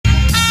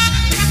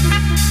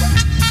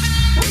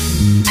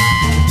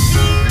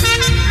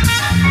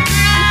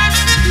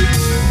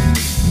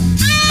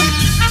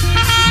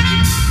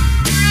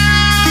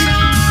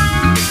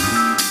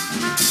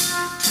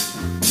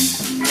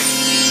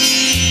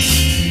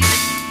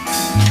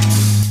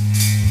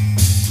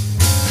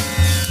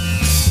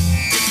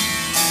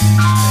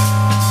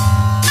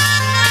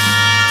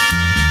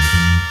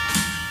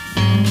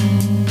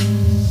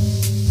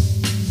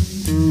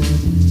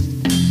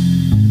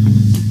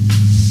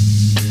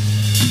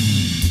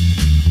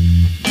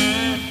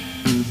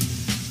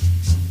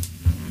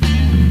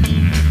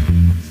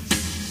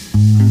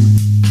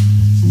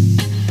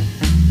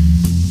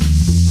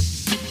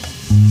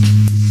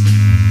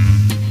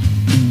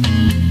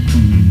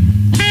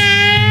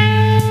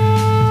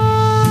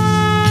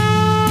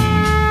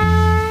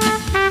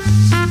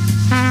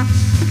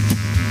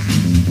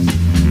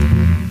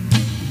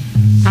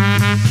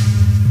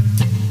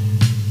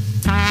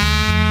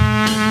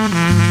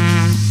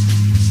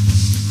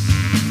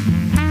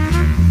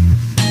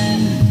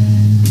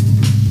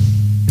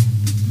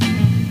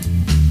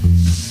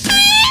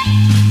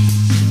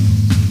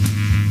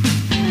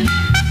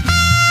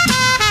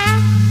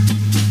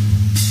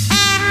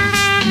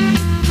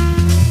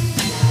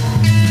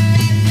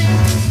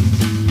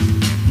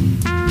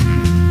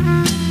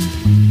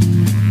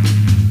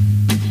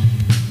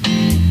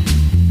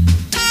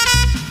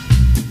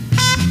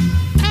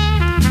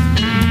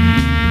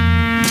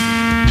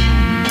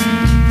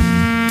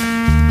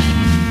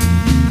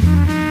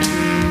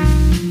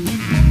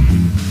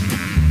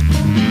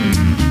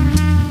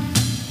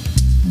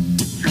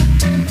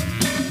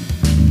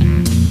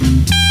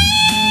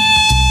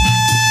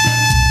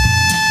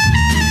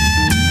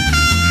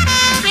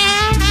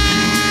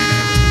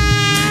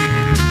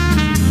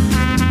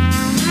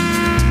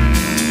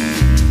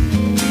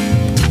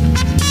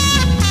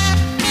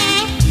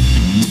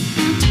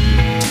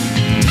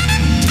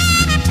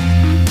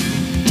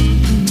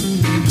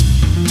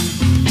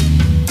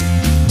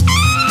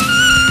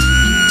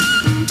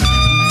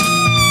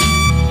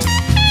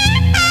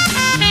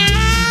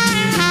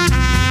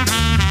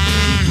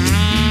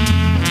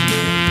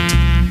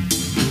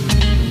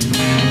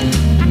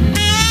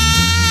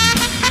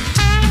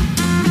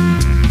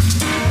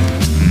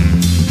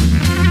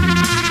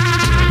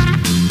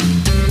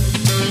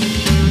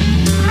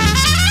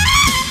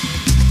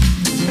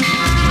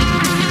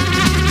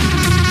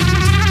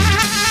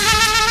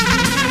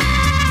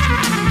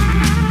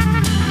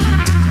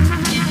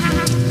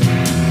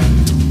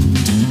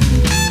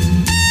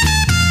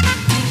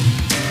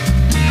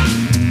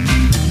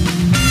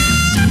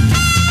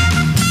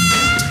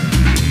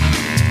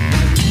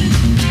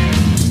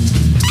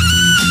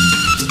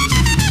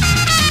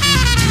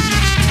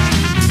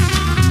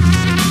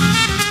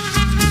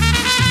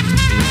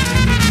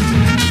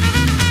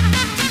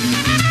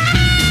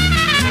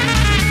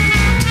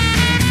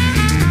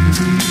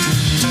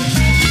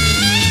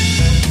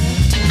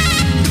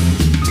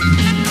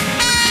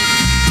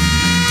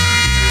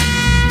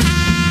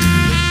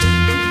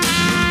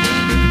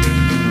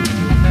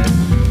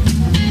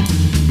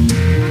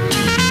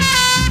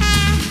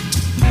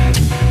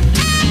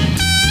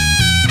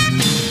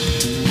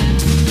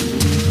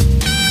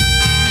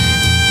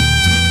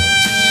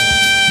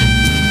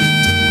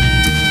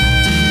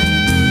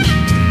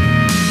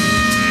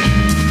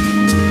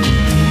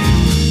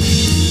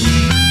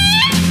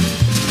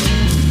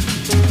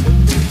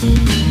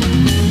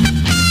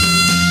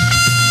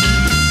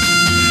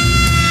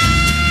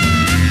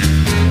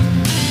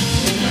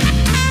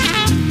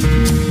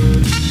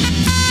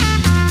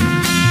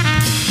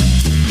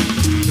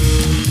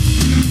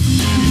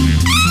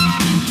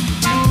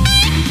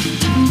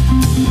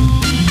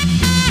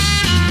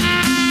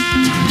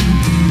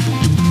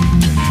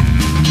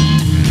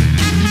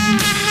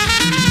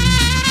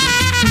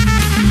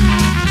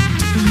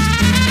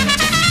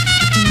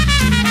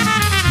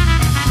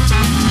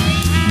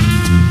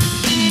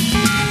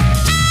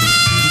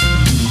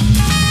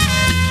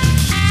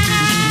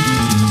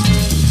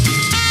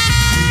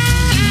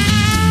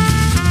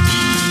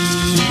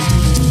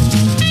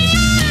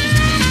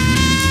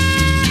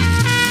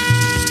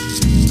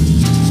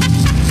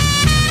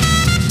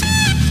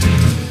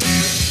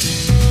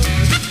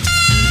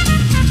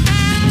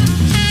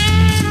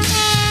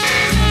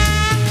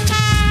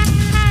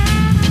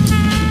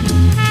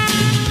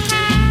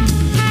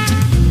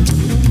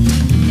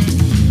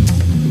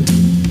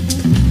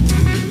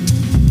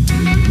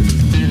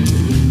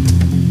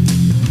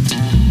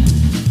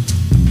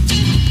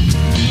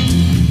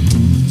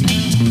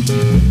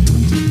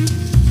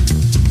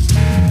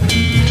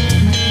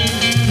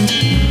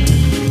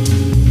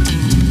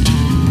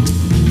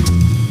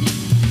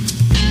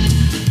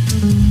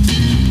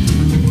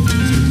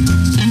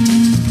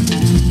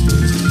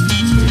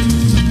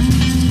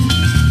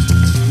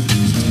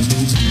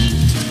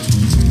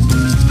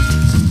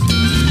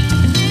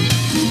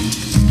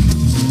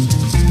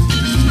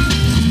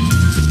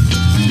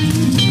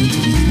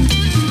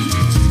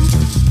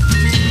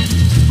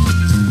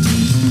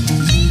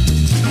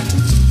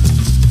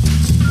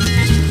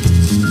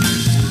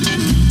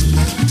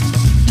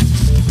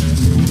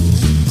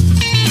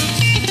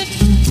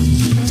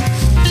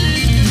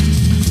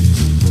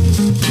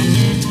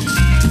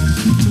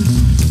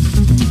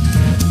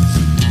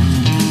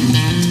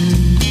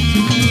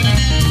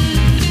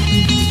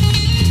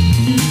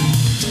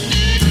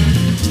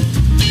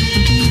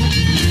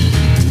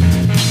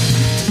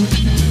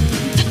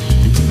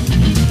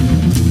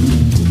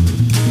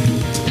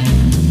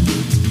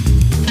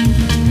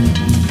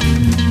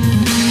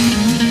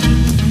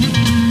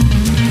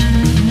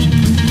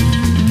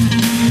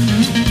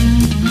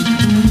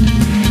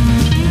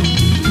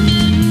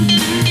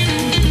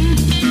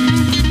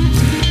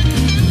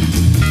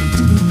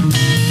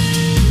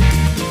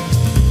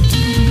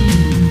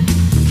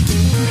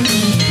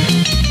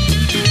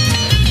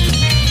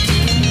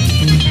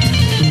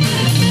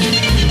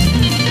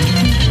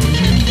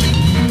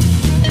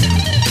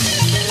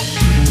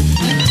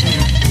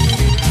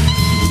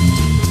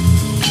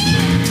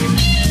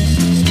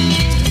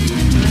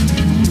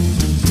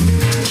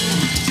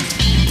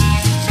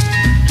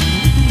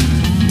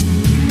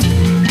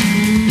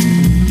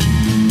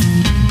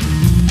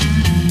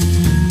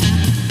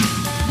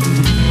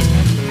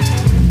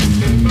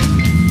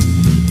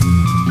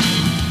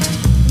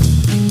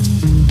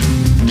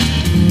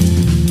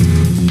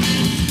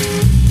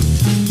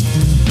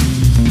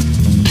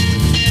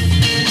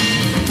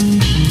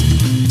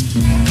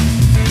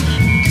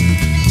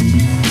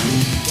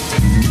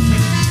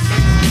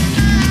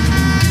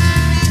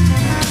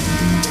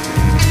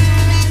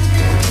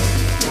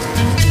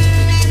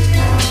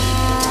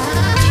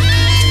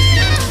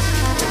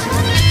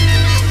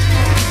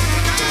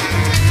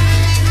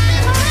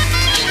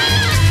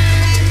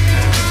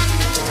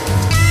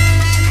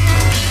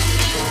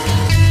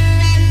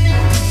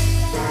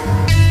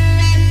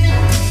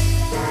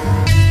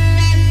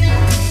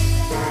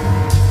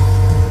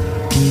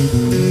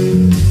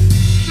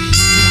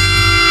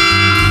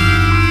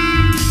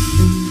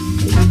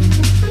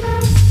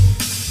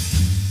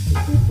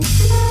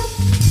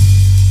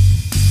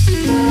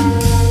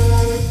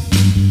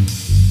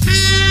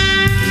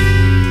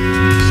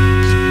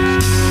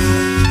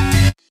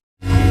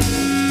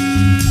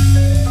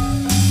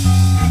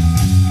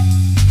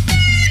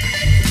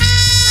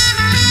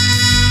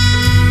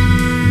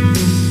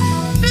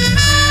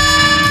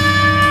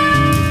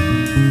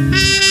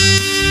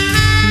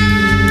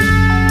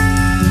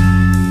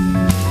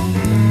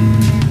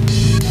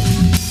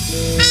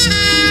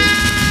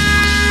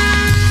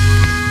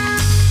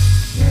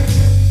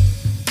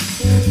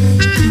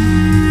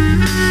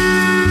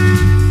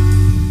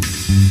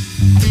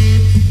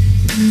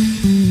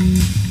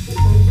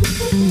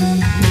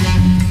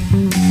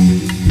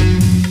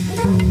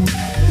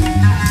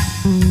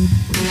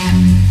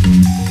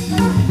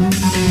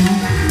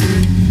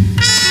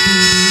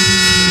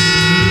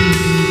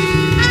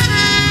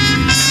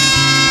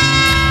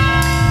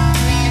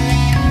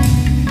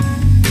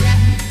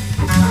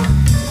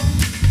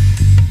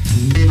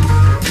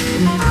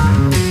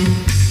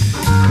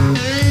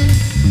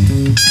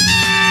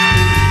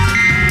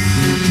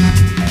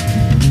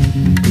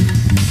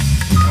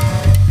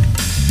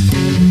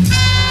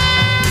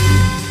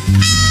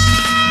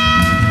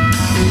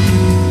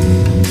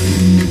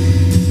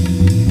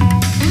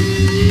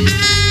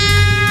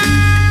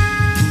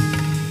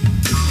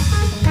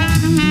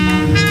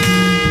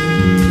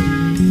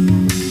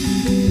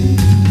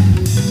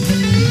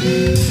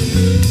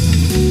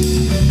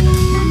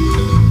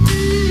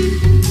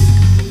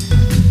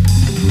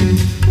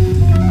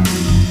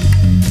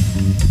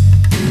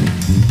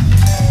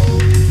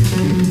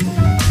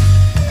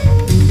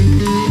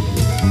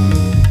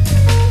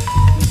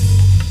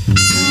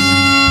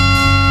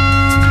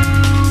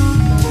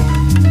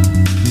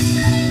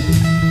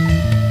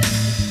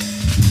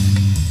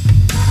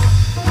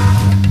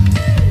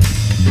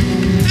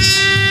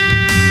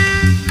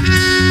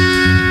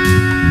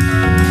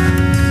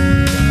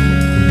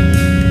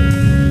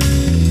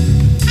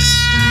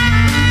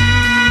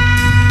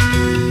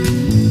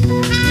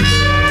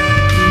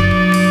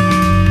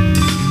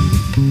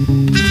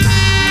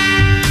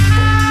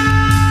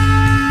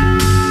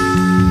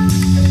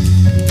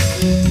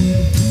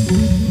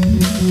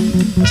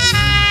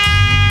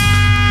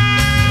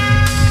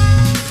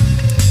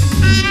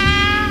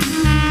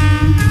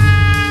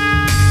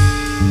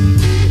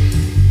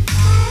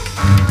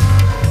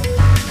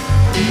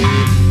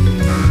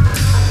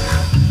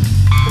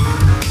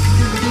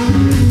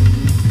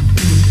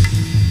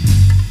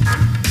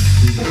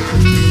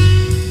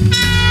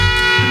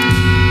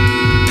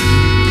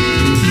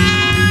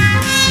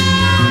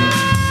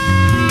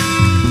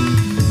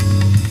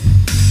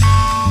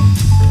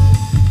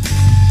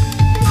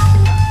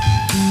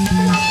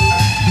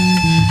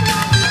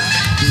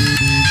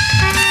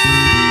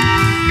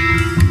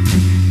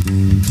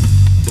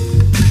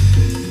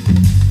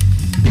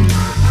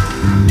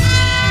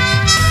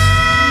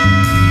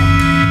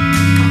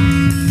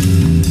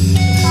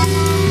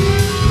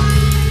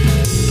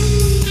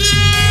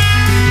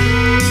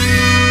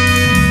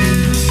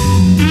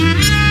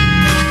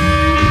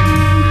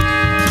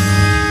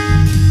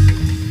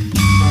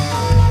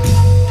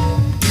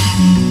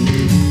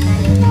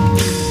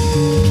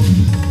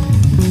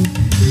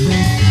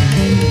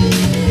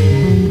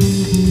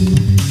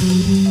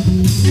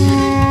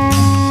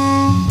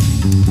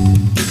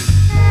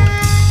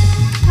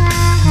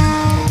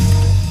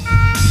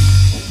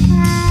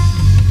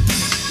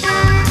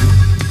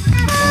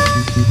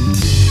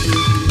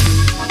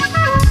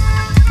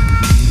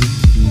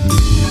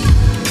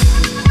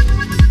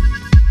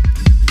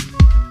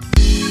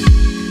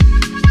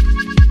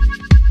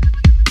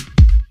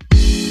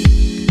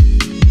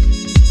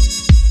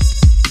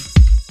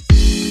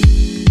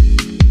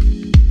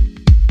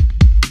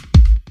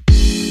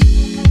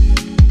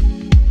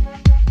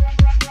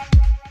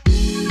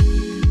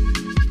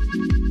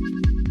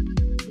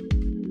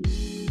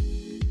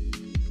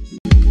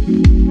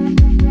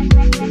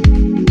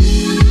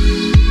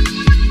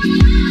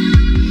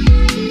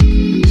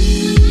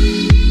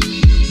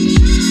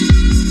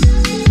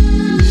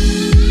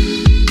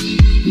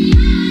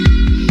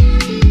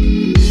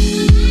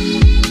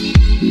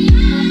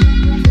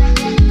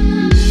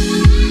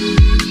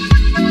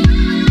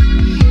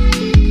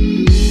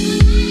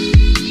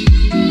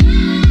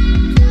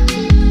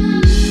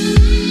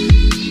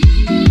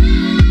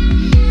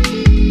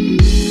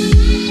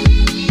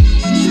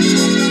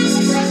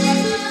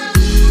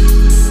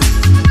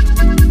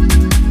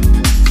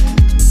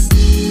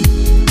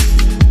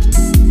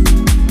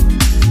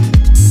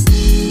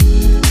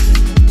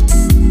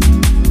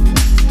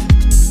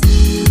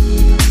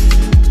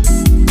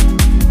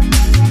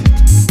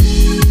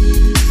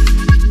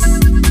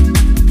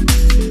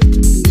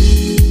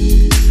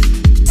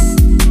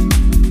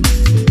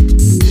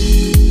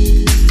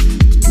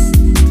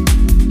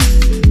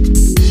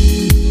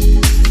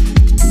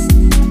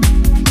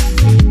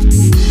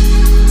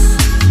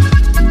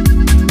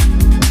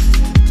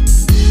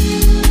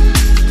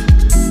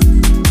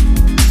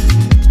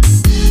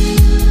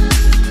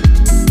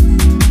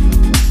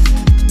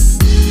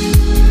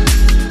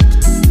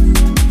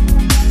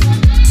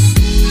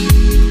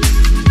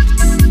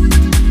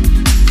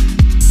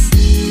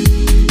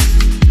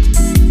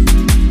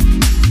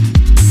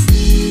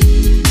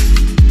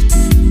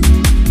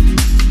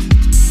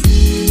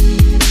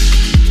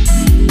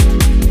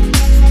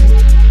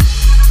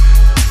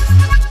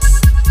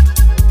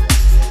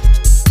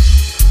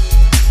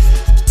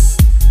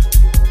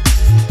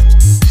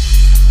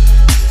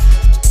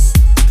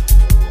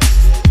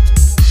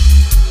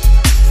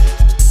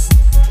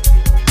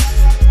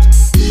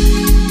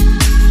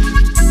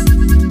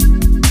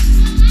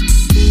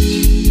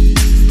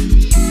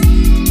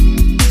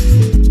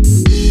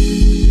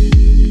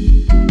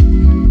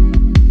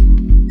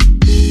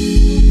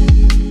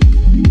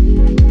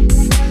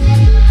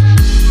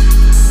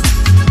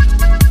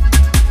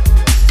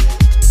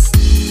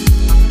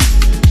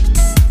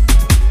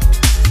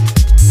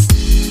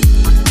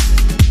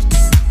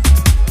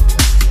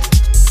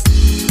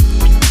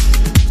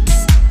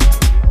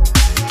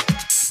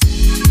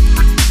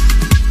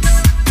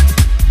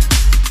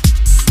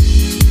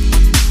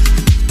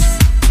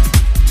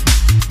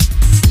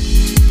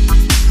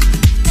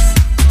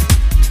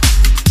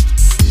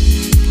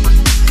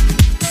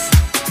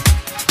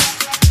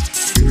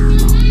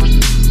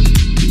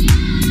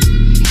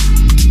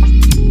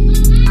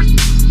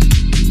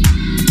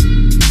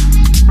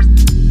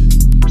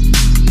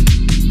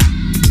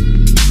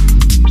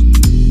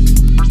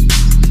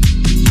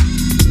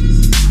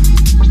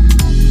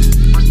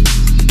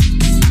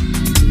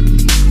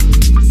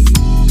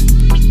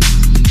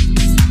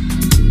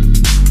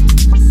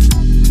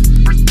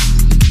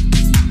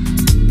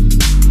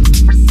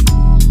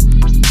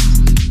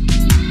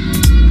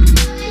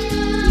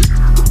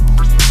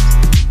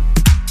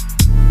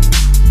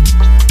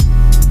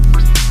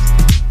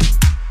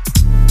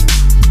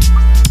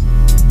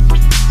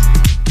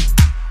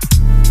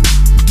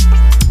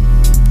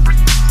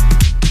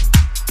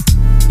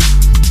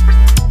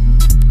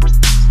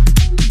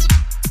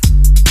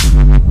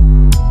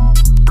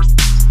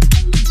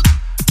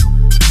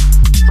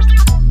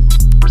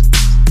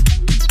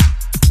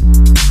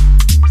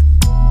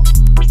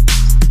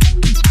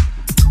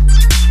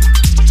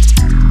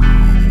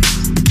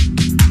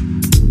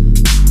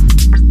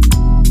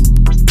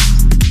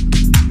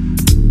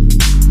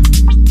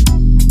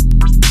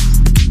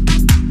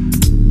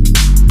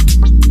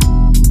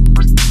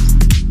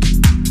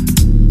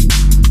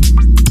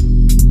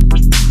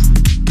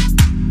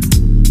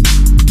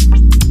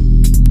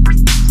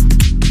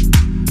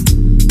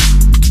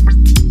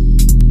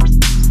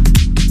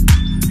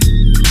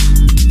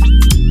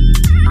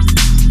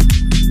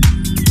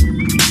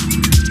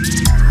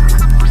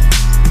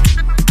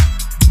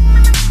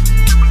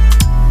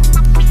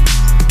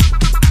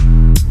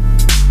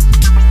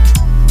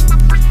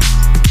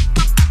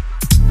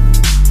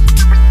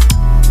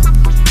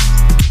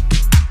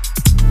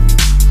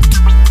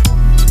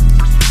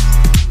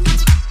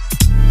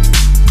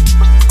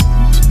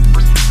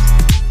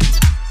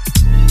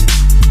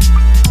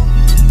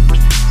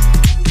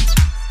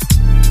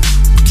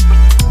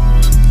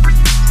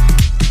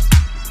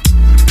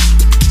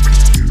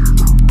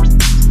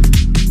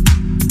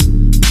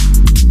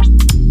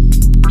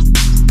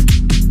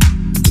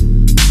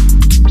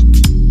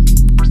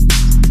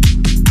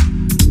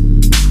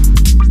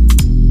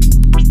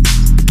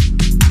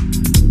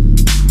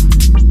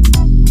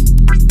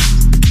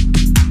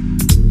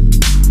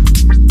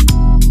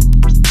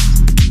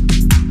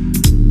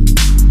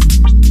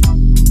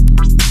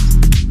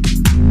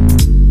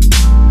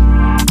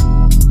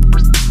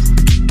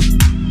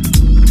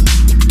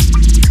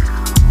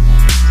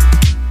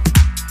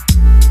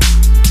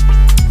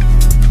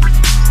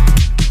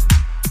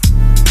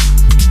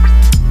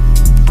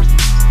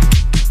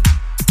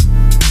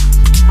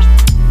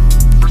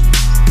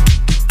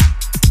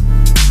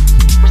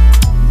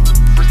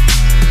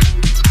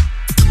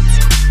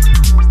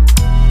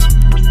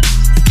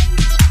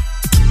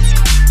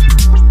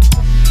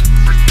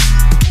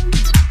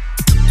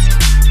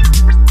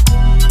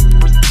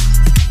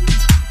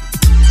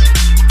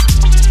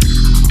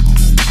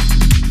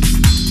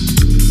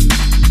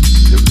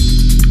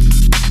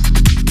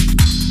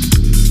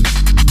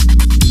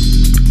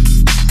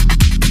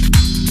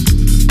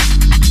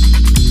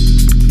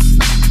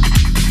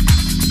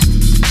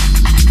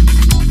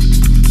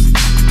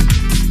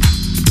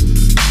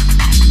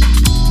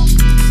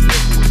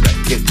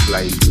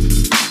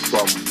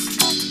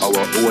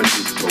own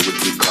disco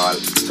which we call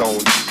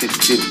sound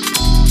system.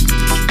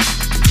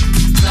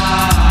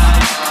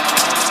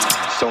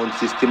 Sound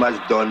system has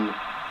done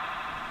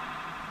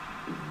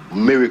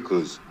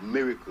miracles,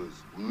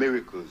 miracles,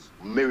 miracles,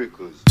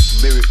 miracles,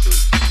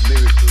 miracles,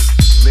 miracles,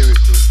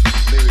 miracles,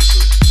 miracles,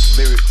 miracles, miracles, miracles, miracles,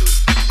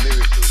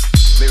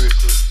 miracles,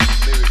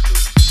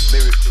 miracles,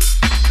 miracles,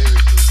 miracles,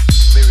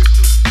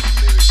 miracles,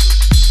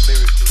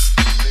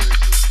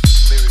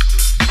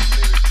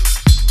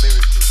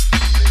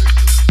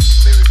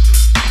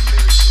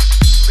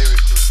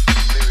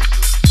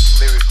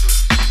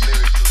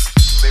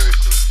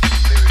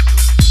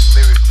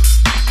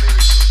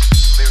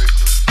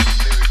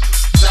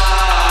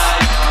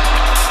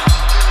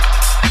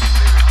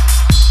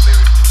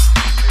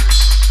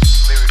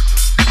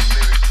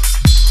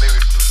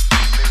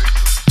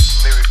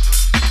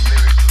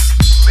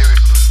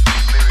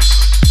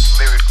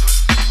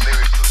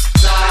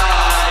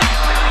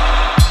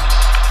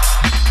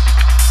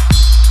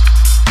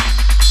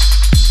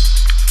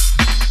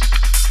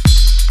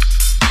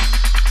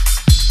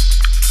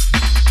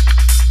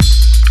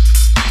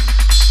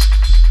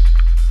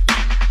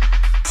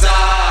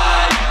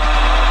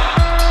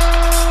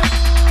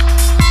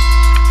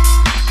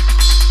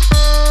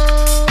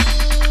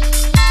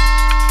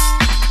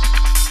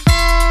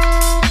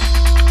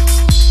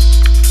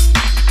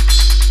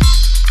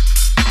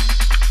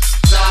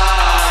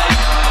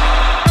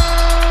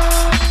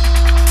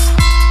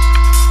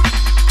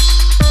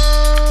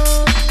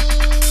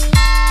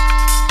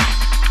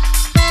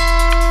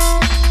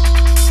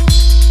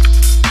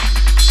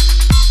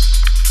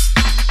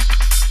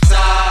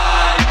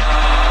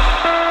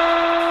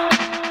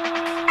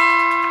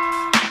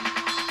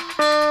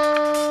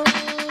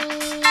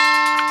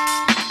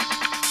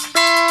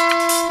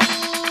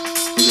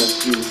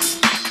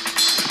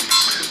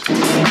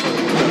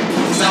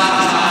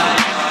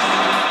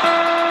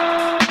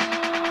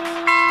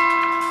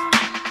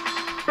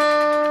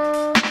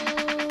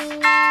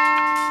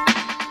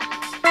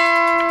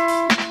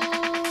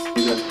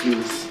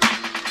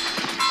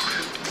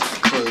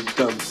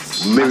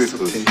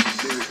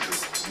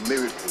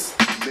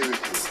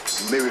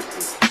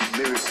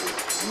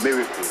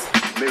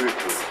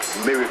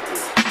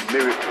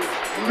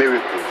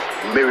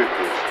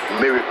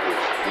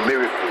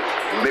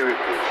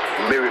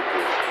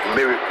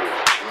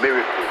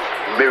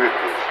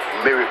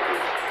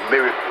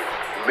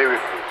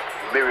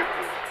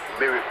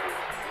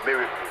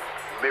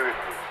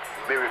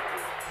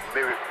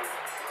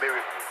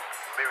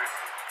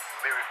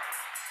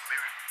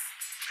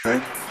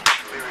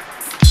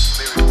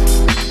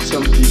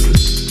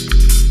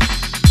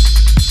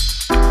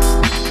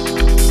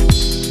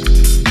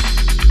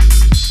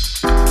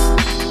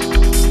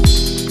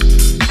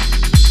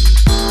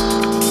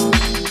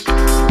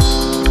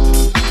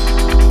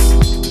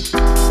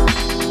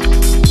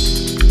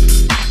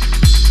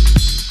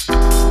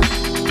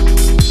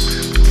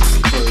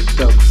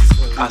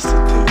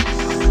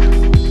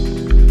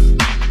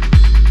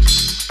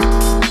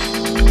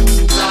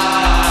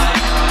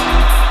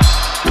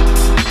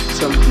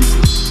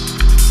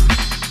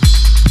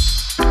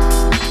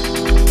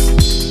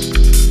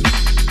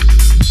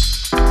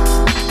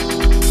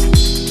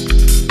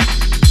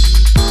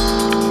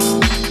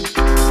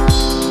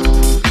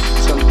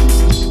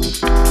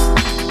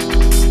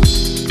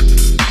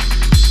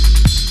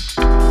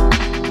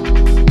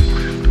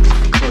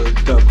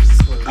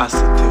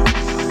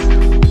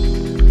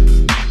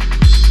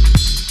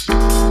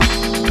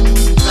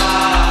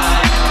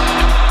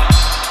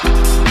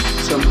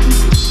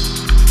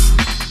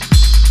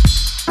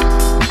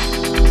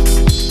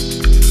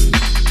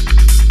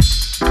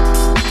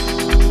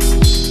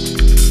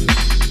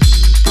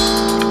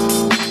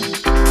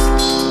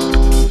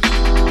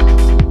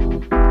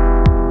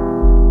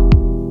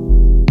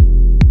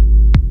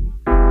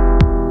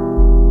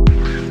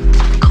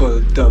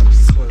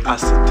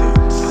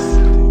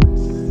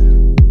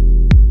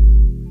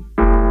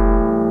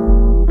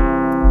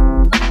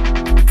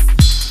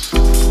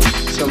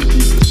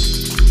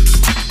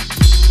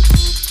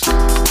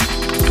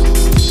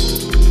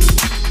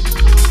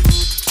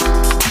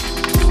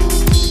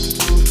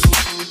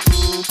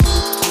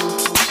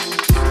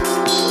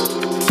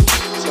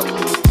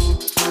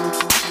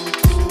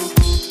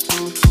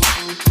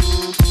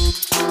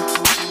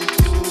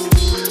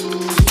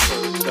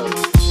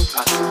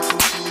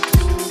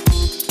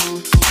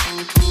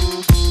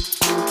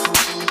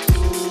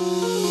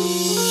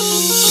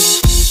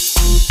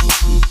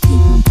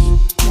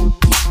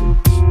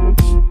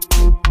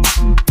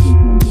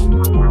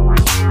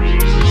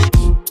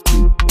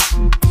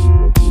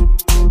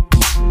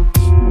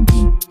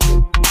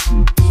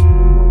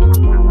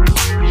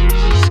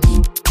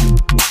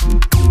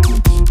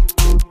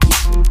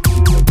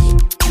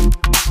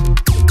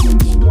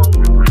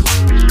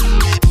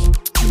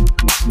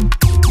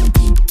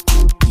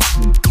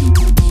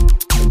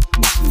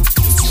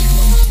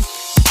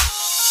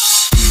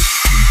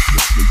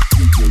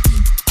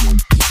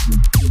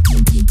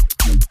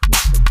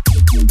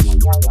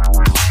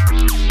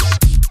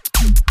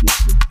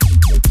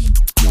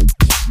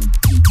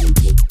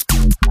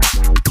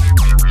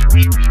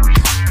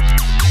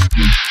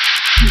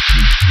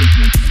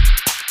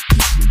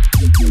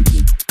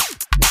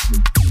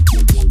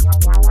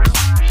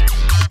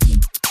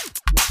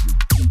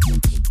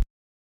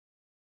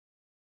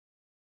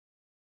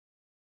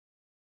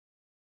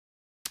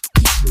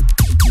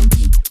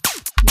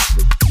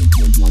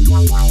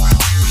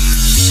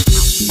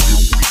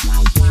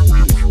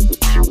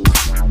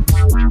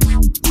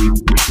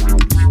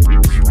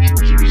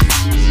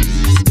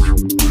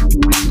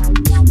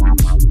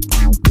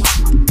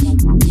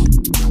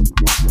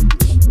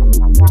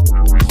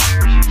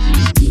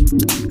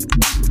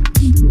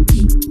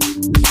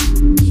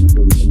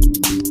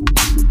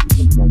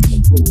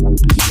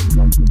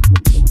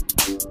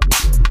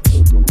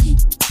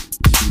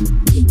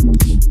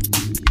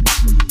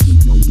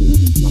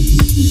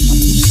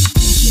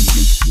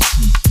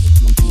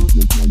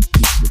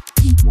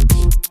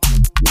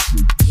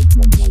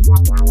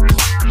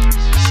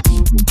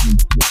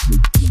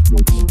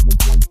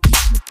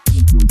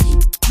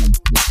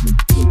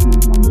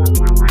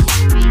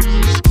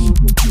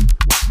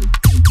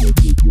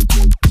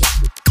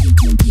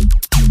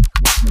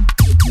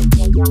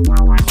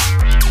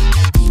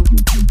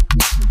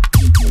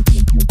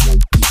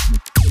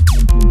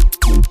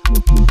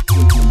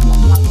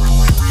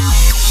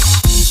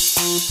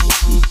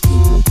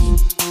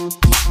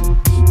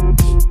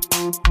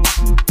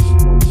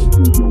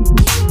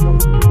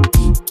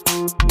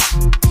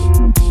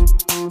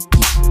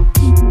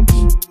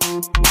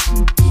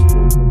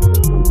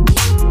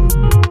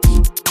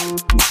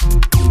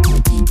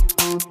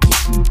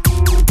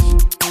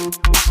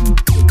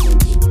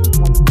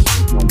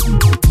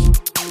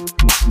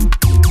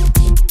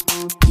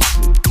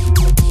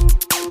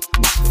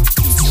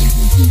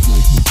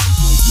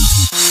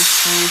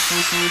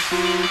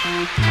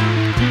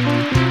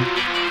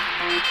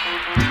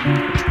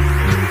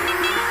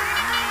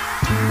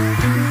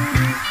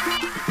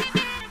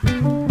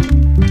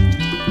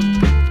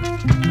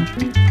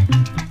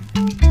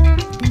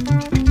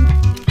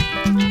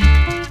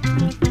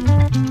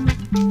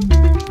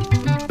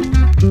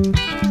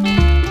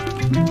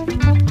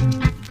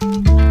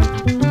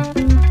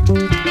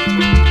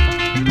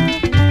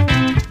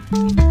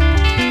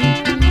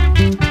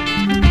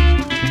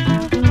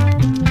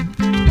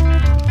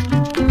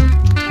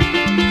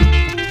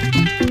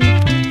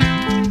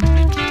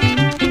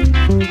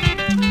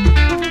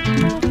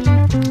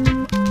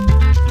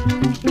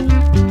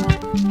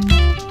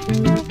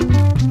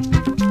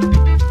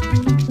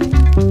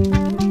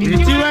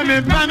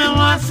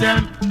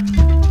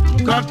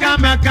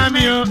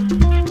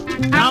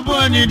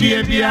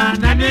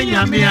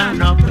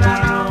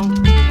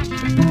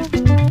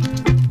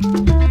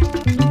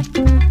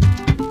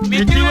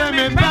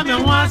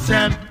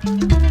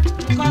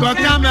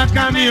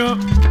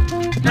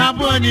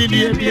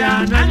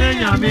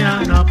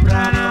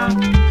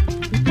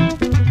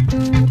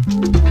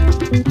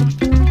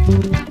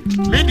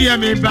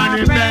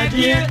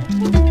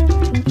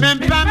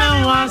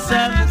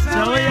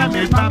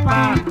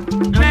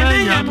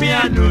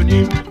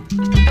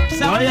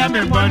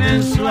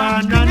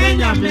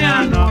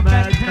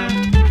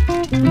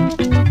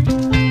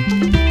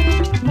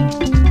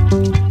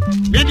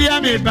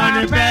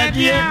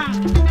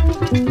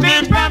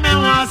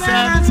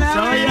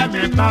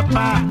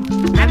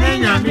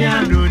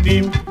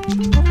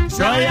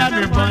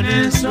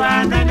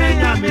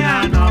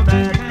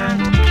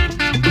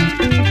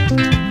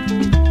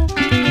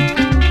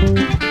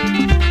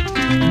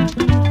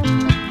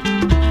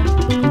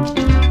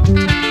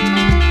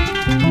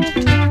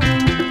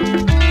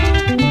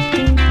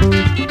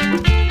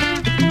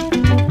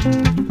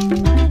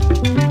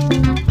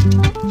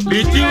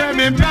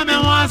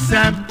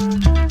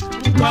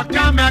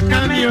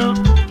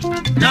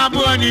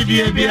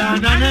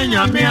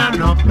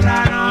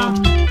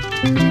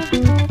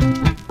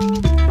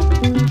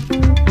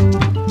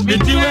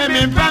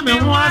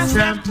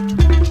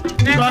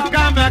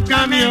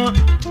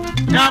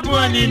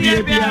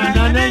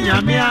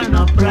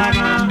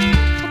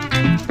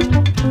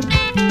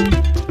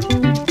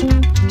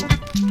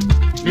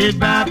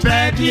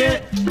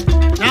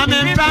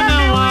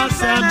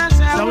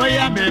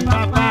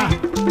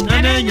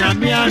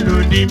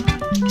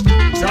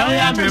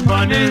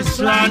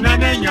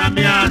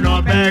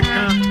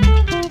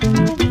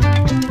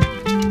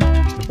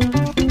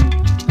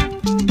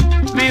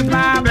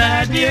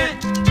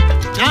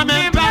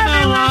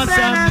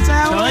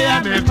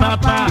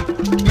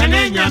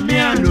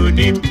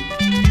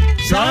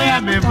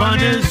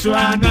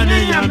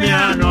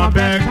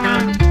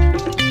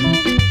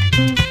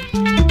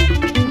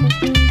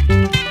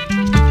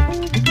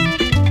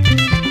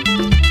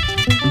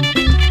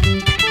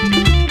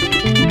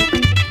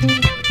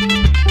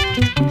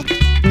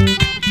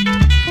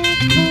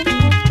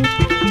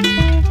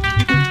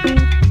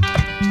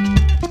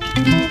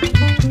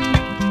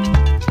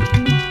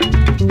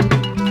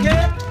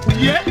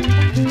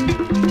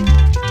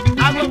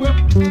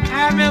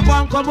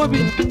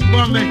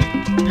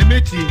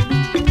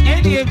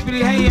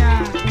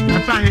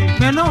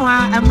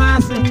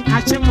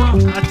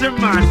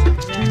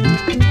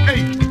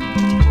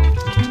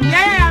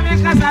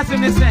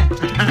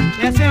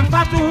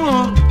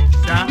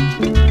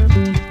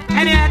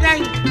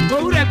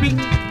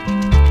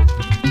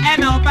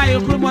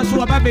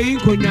 be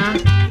konya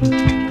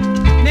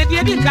ne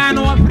die di kan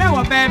no pre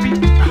wo baby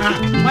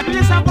what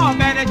dey say about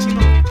bed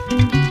chino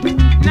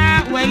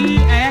na we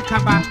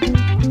kaba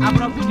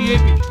abrofu die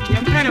bi ye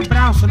friend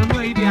brown so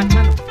no yi di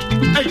atano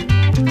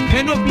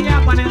eno bia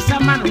kwane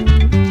nsama no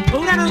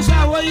owura no so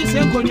awo yi se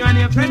konya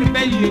ne friend be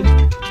yi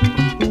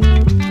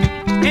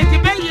enti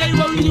be yi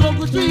wo yi wo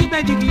kutu yi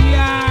be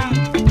digia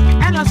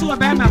eno so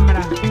be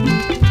mamra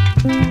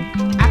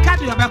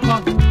akadu yo be ko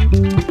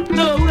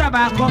no owura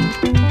ba ko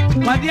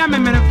wadi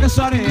amemere fe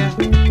sore ye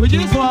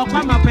oji so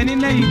kwa mapeni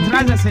na yi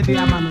traza se di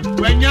amano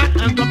wenya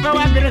antope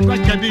wa dire ko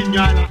chabi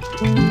nyala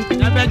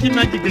na be ji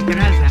magic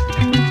traza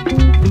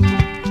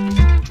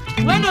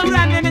when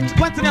owura ne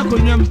kwatira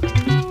konyam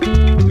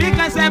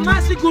because I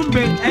must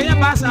gumbe eye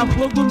basa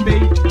fo gumbe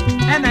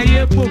e na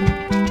ye pom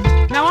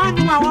na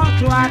wonu wa won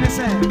to ade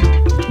se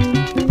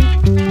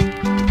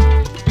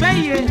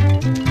beye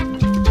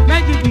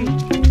magic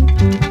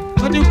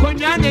odi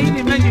konya ne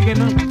ni magic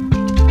no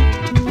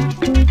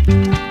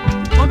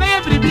obeye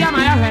bribia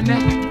ma ya hwene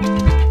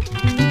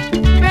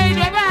beye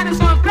de ba ne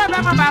so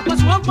kraba ma ba ko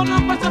so ko no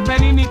ko so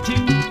pani ni ti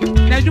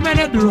na jume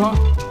ne duro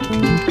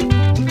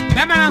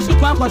be ma na so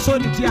ko so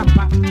ni ti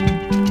ampa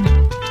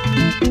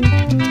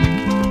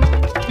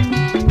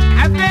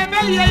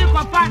ye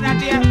ko pada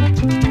de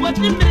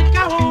wodi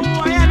mirika ho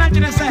ya na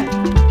jire se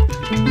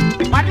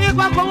wadi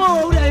ko ko wo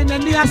ure na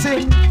ni ase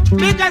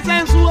mika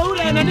sensu wo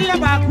ure na ni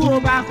ba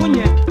ku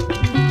nye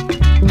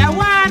e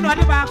wa no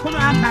de ba ku no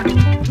aka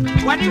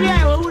wadi we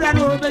wo ure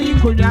no be yi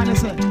ko nya ne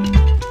se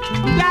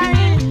dai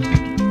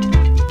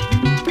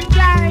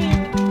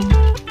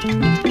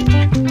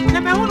na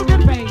me hunu be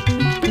pe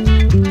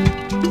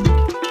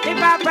e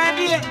ba ba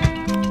die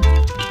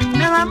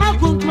na mama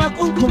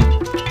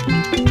kunkum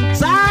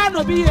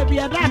no be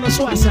a dana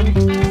so asem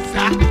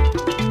sa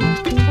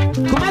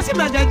komasi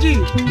magaji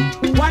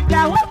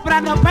wada wa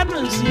brano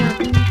panonsia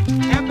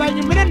e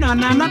banyumre no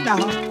na no da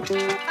ho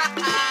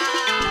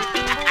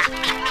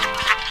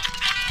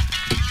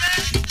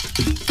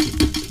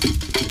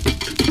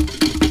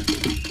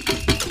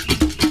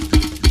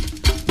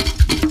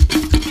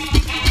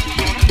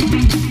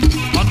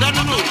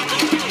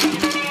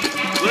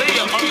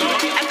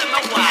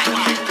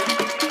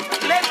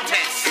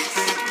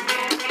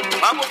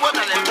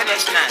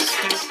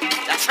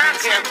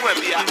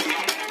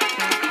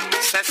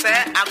Sese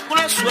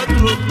akura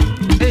suadro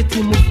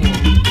etimufo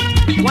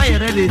why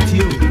ready to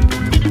you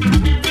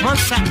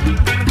monsa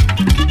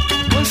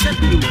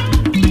you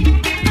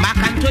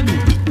makantoni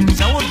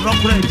so wo drop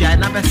raja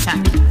na besa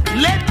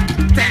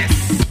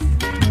latest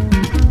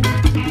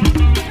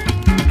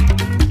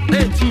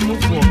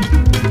etimufo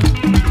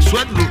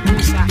suadro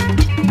monsa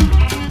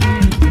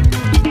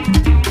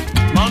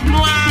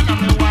onwa na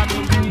mewado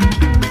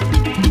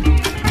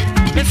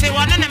ese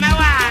wana na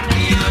mewado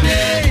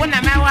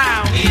wana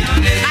mewado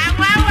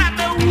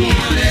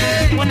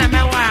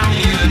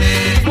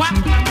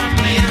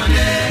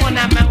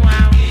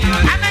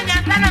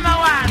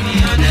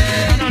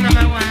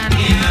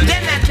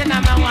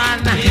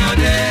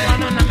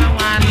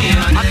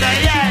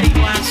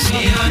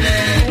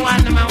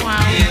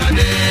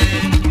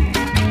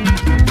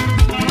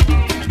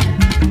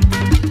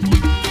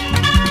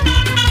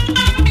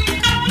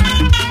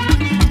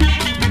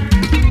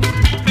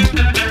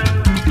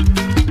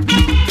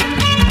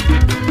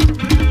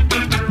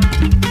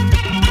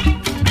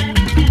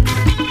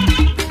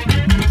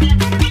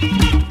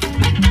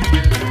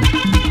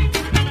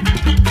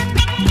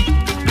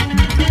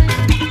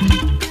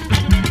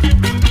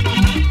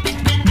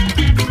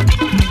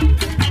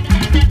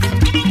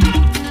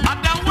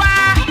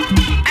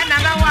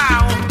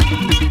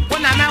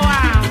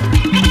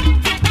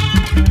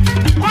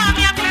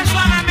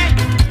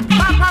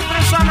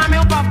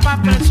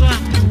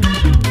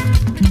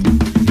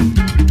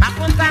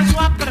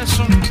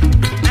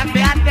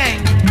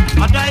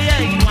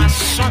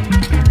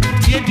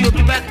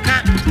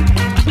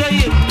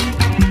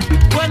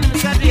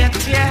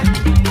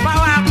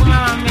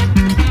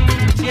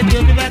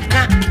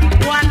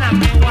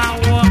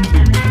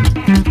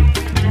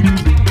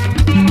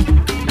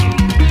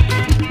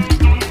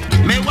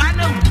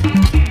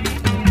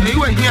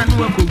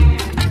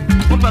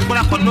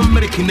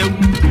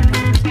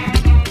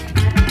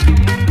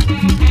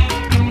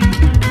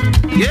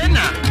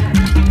Yena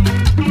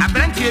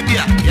abranti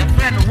ebia your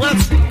friend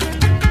Wilson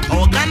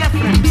or Ghana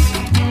friends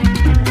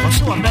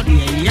also about the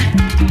area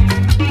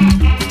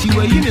ti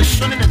we yin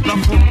so ne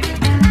dofo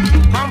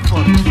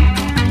comfort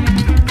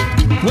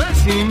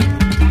Wilson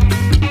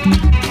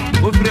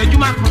ofre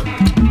adwuma ko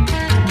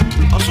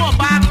also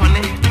ba ko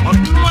ne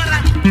odumara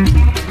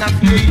na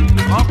fie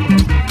okro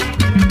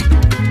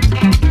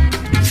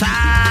sa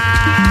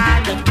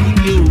da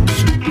video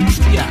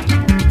Christia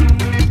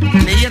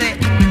ne yere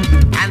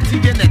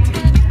anti-genetic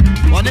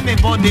one me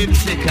body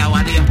sick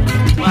awade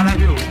wara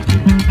bi o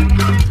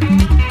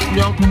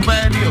yon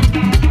kumpario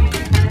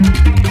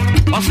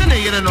o se ne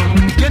yere no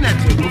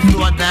genetic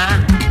ofuro da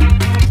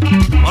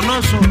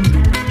ono so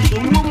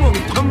wo mo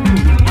nkwam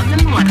one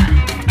no ada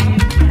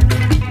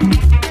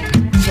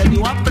se di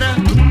wabra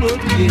no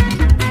die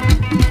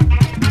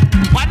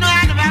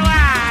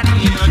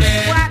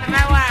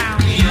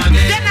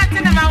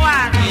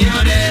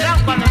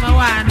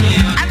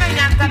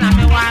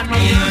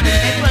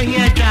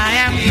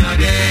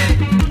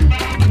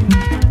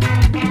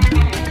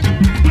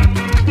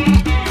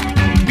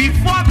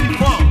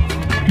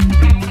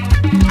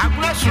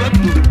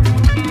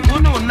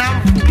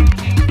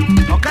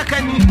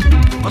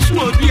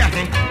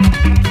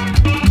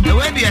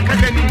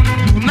kakani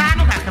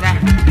unano kakra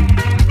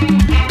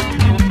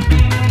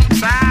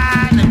sa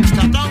na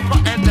Mr. Donko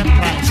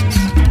Enterprises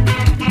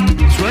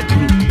swetu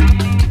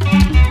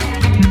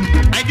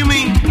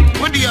ajumi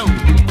what do you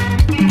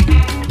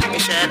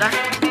share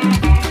that